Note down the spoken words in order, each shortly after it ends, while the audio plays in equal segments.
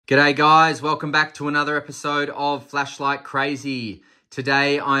G'day guys, welcome back to another episode of Flashlight Crazy.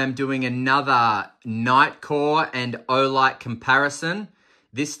 Today I am doing another Nitecore and Olight comparison.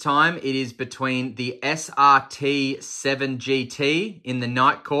 This time it is between the SRT7GT in the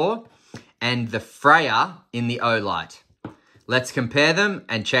Nitecore and the Freyr in the Olight. Let's compare them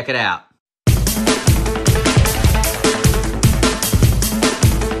and check it out.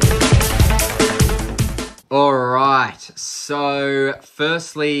 All right, so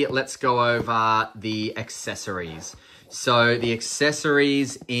firstly, let's go over the accessories. So the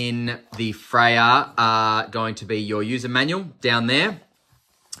accessories in the Freyr are going to be your user manual down there.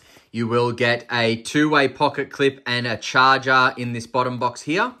 You will get a two-way pocket clip and a charger in this bottom box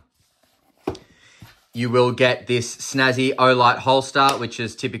here. You will get this snazzy Olight holster, which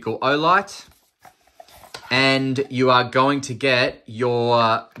is typical Olight. And you are going to get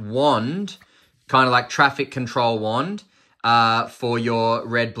your wand, kind of like traffic control wand, for your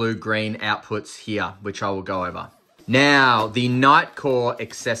red, blue, green outputs here, which I will go over. Now, the Nitecore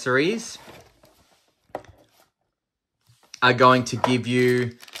accessories are going to give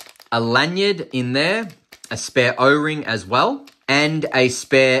you a lanyard in there, a spare O-ring as well, and a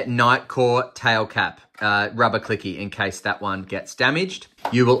spare Nitecore tail cap, rubber clicky in case that one gets damaged.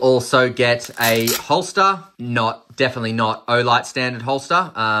 You will also get a holster, definitely not Olight standard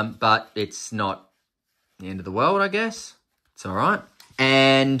holster, but it's not the end of the world, I guess. It's all right.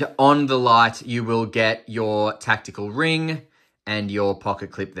 And on the light, you will get your tactical ring and your pocket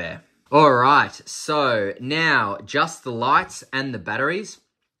clip there. All right, so now just the lights and the batteries.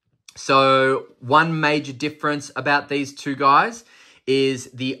 So one major difference about these two guys is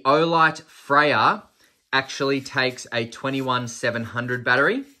the Olight Freyr actually takes a 21700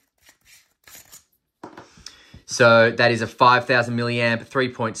 battery. So that is a 5000 milliamp,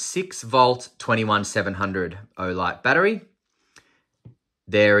 3.6 volt, 21700 Olight battery.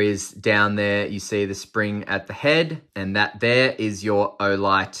 There is down there, you see the spring at the head, and that there is your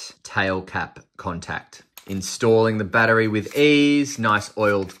Olight tail cap contact. Installing the battery with ease, nice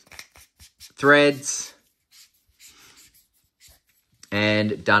oiled threads,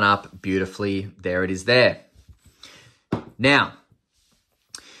 and done up beautifully. There it is there. Now,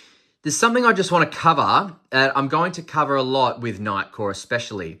 there's something I just want to cover. I'm going to cover a lot with Nitecore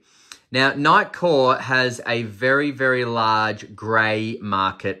especially. Now, Nitecore has a very, very large grey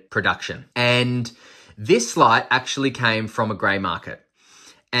market production. And this light actually came from a grey market.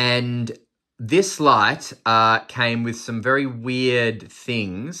 And this light came with some very weird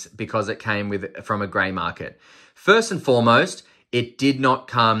things because it came from a grey market. First and foremost, it did not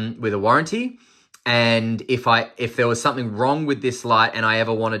come with a warranty. And if there was something wrong with this light and I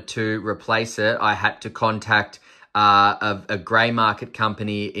ever wanted to replace it, I had to contact a grey market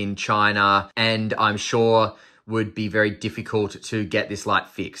company in China, and I'm sure would be very difficult to get this light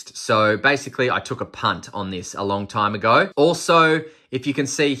fixed. So basically, I took a punt on this a long time ago. Also, if you can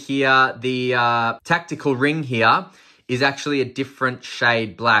see here, the tactical ring here is actually a different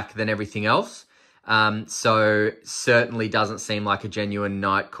shade black than everything else. So certainly doesn't seem like a genuine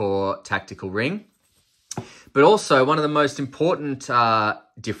Nitecore tactical ring. But also, one of the most important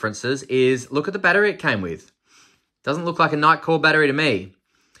differences is, look at the battery it came with. Doesn't look like a Nitecore battery to me.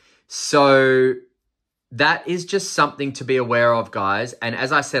 So that is just something to be aware of, guys. And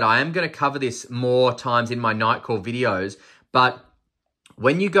as I said, I am going to cover this more times in my Nitecore videos. But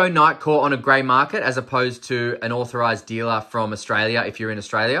when you go Nitecore on a grey market, as opposed to an authorized dealer from Australia, if you're in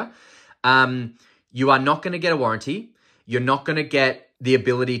Australia, you are not going to get a warranty. You're not going to get the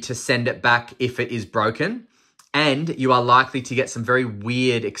ability to send it back if it is broken. And you are likely to get some very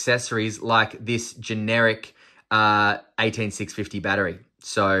weird accessories like this generic 18650 battery.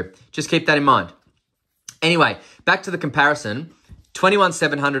 So just keep that in mind. Anyway, back to the comparison.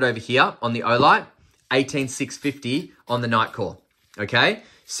 21700 over here on the Olight, 18650 on the Nitecore. Okay,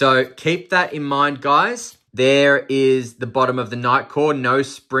 so keep that in mind, guys. There is the bottom of the Nitecore, no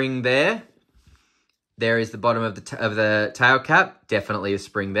spring there. There is the bottom of the tail cap, definitely a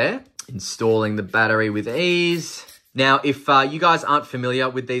spring there. Installing the battery with ease. Now, if you guys aren't familiar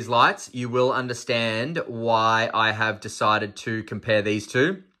with these lights, you will understand why I have decided to compare these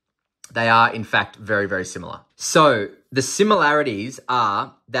two. They are, in fact, very, very similar. So the similarities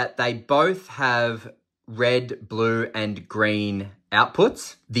are that they both have red, blue, and green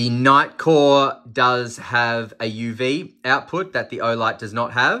outputs. The Nitecore does have a UV output that the Olight does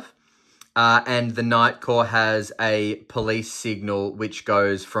not have. And the Nitecore has a police signal which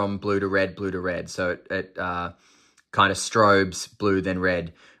goes from blue to red, blue to red. So it kind of strobes blue then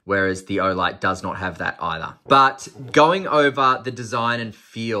red, whereas the Olight does not have that either. But going over the design and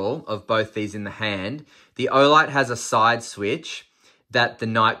feel of both these in the hand, the Olight has a side switch that the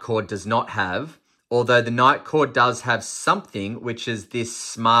Nitecore does not have, although the Nitecore does have something, which is this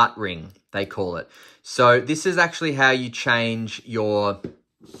smart ring, they call it. So this is actually how you change your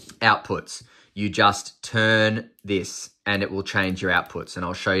outputs. You just turn this and it will change your outputs, and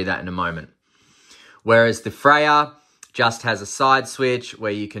I'll show you that in a moment. Whereas the Freyr just has a side switch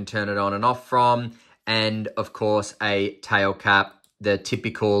where you can turn it on and off from, and of course a tail cap, the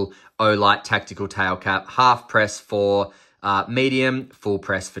typical Olight tactical tail cap, half press for medium, full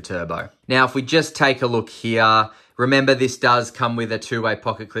press for turbo. Now, if we just take a look here, remember this does come with a two-way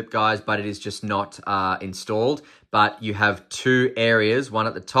pocket clip, guys, but it is just not installed. But you have two areas, one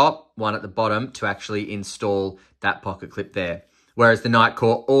at the top, one at the bottom, to actually install that pocket clip there. Whereas the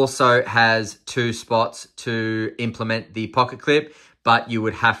Nitecore also has two spots to implement the pocket clip, but you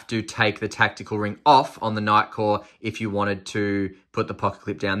would have to take the tactical ring off on the Nitecore if you wanted to put the pocket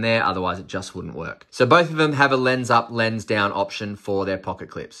clip down there. Otherwise, it just wouldn't work. So both of them have a lens up, lens down option for their pocket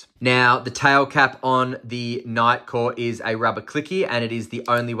clips. Now, the tail cap on the Nitecore is a rubber clicky, and it is the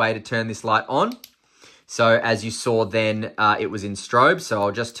only way to turn this light on. So as you saw then, it was in strobe. So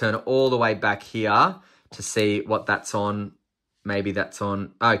I'll just turn it all the way back here to see what that's on. Maybe that's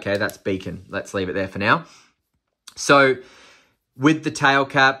on. Okay, that's beacon. Let's leave it there for now. So with the tail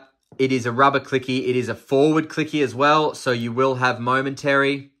cap, it is a rubber clicky. It is a forward clicky as well, so you will have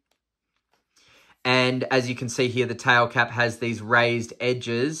momentary. And as you can see here, the tail cap has these raised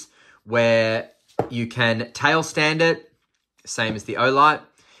edges where you can tail stand it, same as the Olight,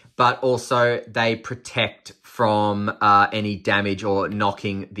 but also they protect from any damage or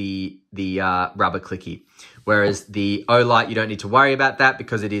knocking the rubber clicky. Whereas the Olight, you don't need to worry about that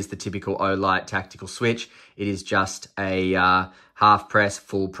because it is the typical Olight tactical switch. It is just a half press,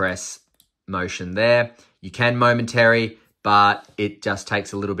 full press motion there. You can momentary, but it just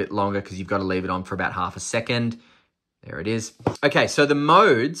takes a little bit longer because you've got to leave it on for about half a second. There it is. Okay, so the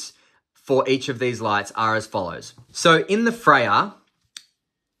modes for each of these lights are as follows. So in the Freyr,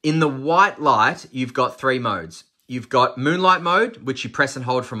 in the white light, you've got three modes. You've got moonlight mode, which you press and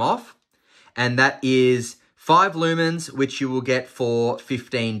hold from off, and that is 5 lumens, which you will get for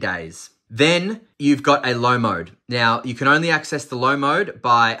 15 days. Then you've got a low mode. Now, you can only access the low mode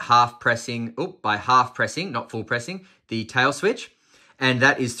by half pressing, not full pressing, the tail switch. And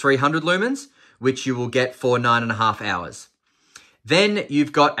that is 300 lumens, which you will get for 9.5 hours. Then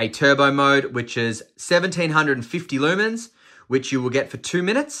you've got a turbo mode, which is 1750 lumens, which you will get for 2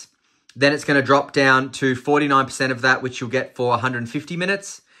 minutes. Then it's going to drop down to 49% of that, which you'll get for 150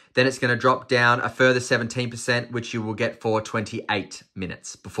 minutes. Then it's going to drop down a further 17%, which you will get for 28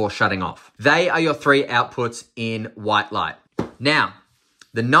 minutes before shutting off. They are your three outputs in white light. Now,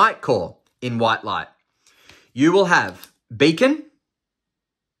 the Nitecore in white light, you will have beacon,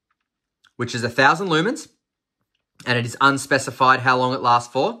 which is 1,000 lumens, and it is unspecified how long it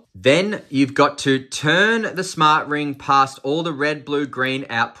lasts for. Then you've got to turn the smart ring past all the red, blue, green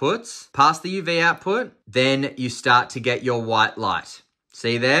outputs, past the UV output. Then you start to get your white light.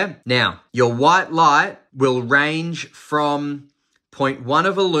 See there? Now, your white light will range from 0.1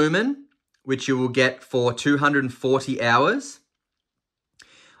 of a lumen, which you will get for 240 hours,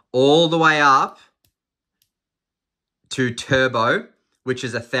 all the way up to turbo, which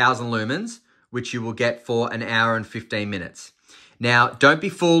is 1,000 lumens, which you will get for an hour and 15 minutes. Now, don't be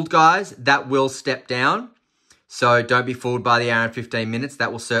fooled, guys. That will step down. So don't be fooled by the hour and 15 minutes.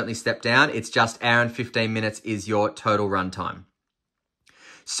 That will certainly step down. It's just hour and 15 minutes is your total runtime.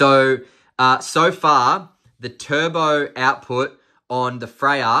 So, so far, the turbo output on the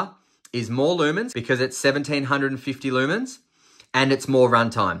Freyr is more lumens because it's 1750 lumens, and it's more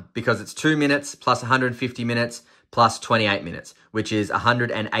runtime because it's 2 minutes plus 150 minutes plus 28 minutes, which is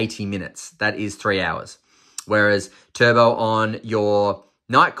 180 minutes. That is 3 hours. Whereas turbo on your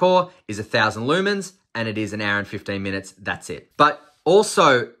Nitecore is 1,000 lumens, and it is an hour and 15 minutes. That's it. But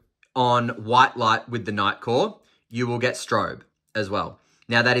also on white light with the Nitecore, you will get strobe as well.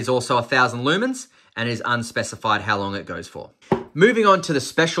 Now, that is also 1,000 lumens and is unspecified how long it goes for. Moving on to the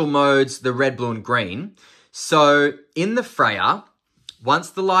special modes, the red, blue, and green. So in the Freyr, once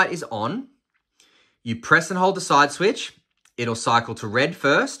the light is on, you press and hold the side switch. It'll cycle to red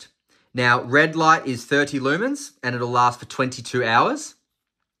first. Now, red light is 30 lumens and it'll last for 22 hours.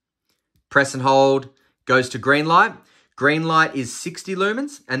 Press and hold, goes to green light. Green light is 60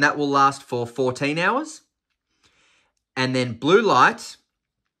 lumens and that will last for 14 hours. And then blue light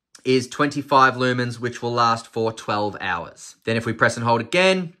is 25 lumens, which will last for 12 hours. Then if we press and hold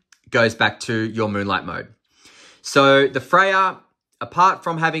again, it goes back to your moonlight mode. So the Freyr, apart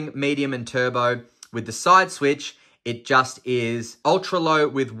from having medium and turbo, with the side switch, it just is ultra low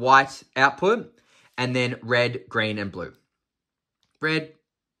with white output and then red, green, and blue. Red,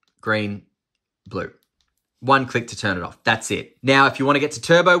 green, blue. One click to turn it off. That's it. Now, if you want to get to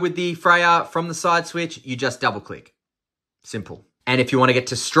turbo with the Freyr from the side switch, you just double click. Simple. And if you want to get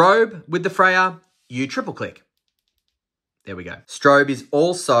to strobe with the Freyr, you triple click. There we go. Strobe is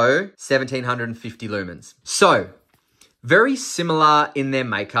also 1750 lumens. So, very similar in their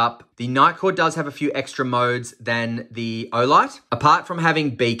makeup. The Nitecore does have a few extra modes than the Olight. Apart from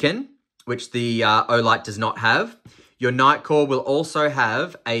having beacon, which the Olight does not have, your Nitecore will also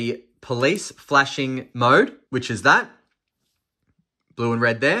have a police flashing mode, which is that. Blue and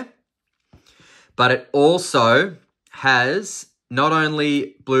red there. But it also has not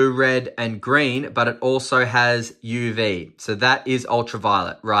only blue, red, and green, but it also has UV. So that is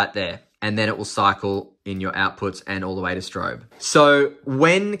ultraviolet right there. And then it will cycle in your outputs and all the way to strobe. So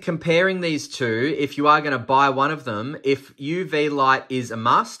when comparing these two, if you are going to buy one of them, if UV light is a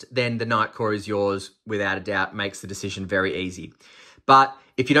must, then the Nitecore is yours without a doubt. Makes the decision very easy. But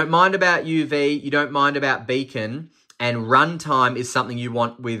if you don't mind about UV, you don't mind about beacon, and runtime is something you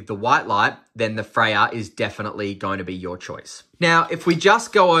want with the white light, then the Freyr is definitely going to be your choice. Now, if we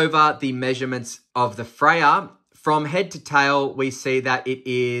just go over the measurements of the Freyr, from head to tail, we see that it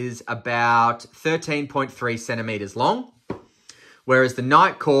is about 13.3 centimeters long, whereas the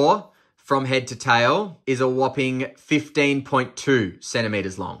Nitecore from head to tail is a whopping 15.2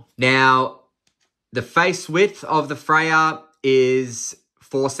 centimeters long. Now, the face width of the Freyr is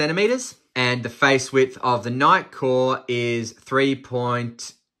 4 centimeters, and the face width of the Nitecore is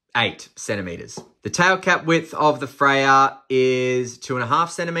 3.8 centimeters. The tail cap width of the Freyr is 2.5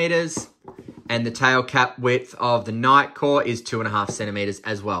 centimeters, and the tail cap width of the Nitecore is 2.5 centimeters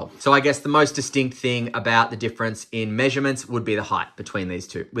as well. So I guess the most distinct thing about the difference in measurements would be the height between these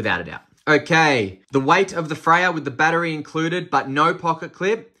two, without a doubt. Okay, the weight of the Freyr with the battery included, but no pocket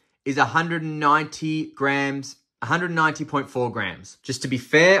clip, is 190 grams. 190.4 grams. Just to be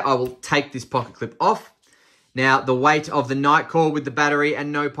fair, I will take this pocket clip off. Now, the weight of the Nitecore with the battery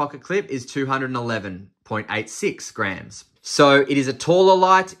and no pocket clip is 211.86 grams. So it is a taller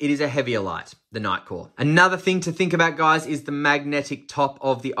light, it is a heavier light, the Nitecore. Another thing to think about, guys, is the magnetic top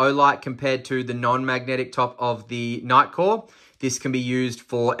of the Olight compared to the non-magnetic top of the Nitecore. This can be used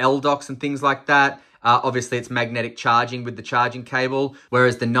for LDOCs and things like that. Obviously, it's magnetic charging with the charging cable,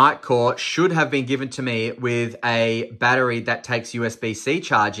 whereas the Nitecore should have been given to me with a battery that takes USB-C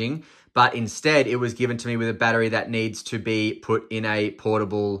charging, but instead it was given to me with a battery that needs to be put in a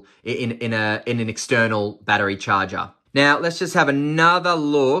portable, in an external battery charger. Now, let's just have another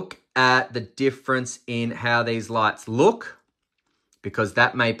look at the difference in how these lights look, because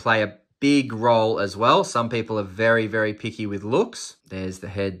that may play a big role as well. Some people are very, very picky with looks. There's the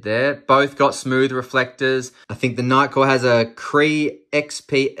head there. Both got smooth reflectors. I think the Nitecore has a Cree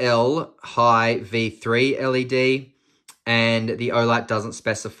XPL high V3 LED, and the Olight doesn't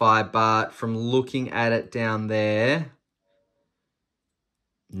specify, but from looking at it down there,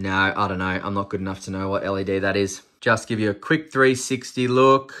 no, I don't know. I'm not good enough to know what LED that is. Just give you a quick 360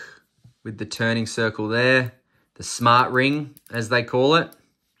 look with the turning circle there, the smart ring, as they call it.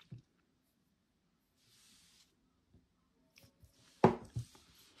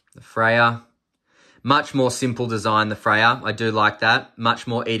 The Freyr, much more simple design, the Freyr. I do like that. Much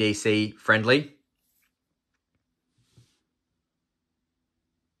more EDC friendly.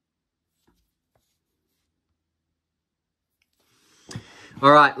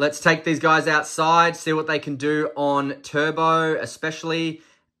 All right, let's take these guys outside, see what they can do on turbo especially,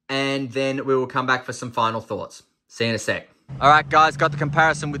 and then we will come back for some final thoughts. See you in a sec. All right, guys, got the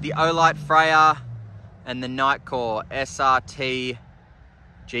comparison with the Olight Freyr and the Nitecore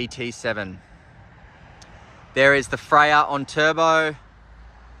SRT7GT. There is the Freyr on turbo.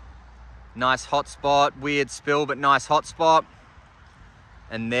 Nice hot spot, weird spill, but nice hot spot.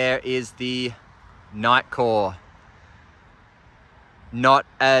 And there is the Nitecore. Not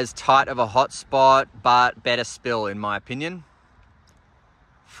as tight of a hot spot, but better spill in my opinion.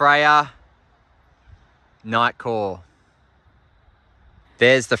 Freyr, Nitecore.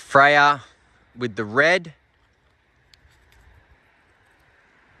 There's the Freyr with the red.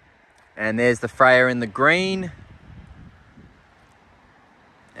 And there's the Freyr in the green.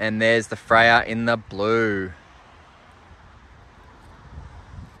 And there's the Freyr in the blue.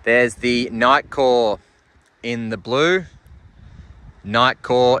 There's the Nitecore in the blue.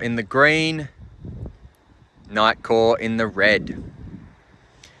 Nitecore in the green. Nitecore in the red.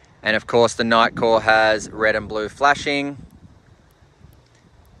 And of course the Nitecore has red and blue flashing.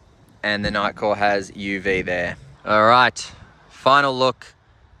 And the Nitecore has UV there. All right, final look.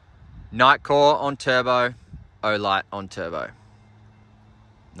 Nitecore on turbo, Olight on turbo.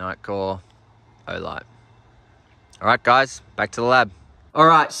 Nitecore, Olight. All right, guys, back to the lab. All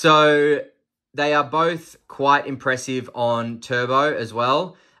right, so they are both quite impressive on turbo as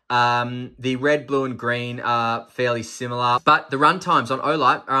well. The red, blue, and green are fairly similar, but the run times on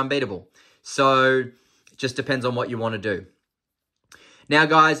Olight are unbeatable. So it just depends on what you want to do. Now,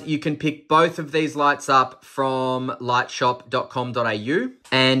 guys, you can pick both of these lights up from lightshop.com.au,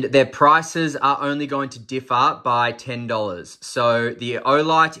 and their prices are only going to differ by $10. So the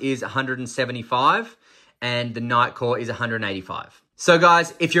Olight is $175 and the Nitecore is $185. So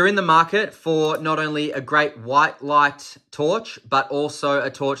guys, if you're in the market for not only a great white light torch, but also a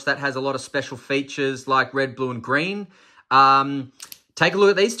torch that has a lot of special features like red, blue, and green, take a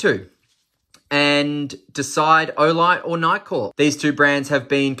look at these two and decide Olight or Nitecore. These two brands have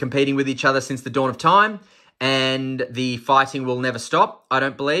been competing with each other since the dawn of time, and the fighting will never stop, I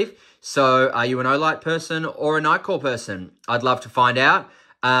don't believe. So are you an Olight person or a Nitecore person? I'd love to find out.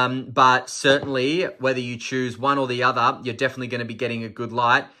 But certainly, whether you choose one or the other, you're definitely going to be getting a good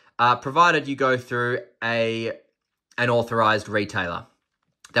light, provided you go through an authorized retailer.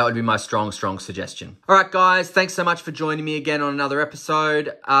 That would be my strong suggestion. All right, guys, thanks so much for joining me again on another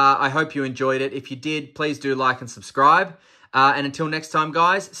episode. I hope you enjoyed it. If you did, please do like and subscribe. And until next time,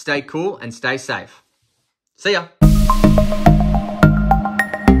 guys, stay cool and stay safe. See ya.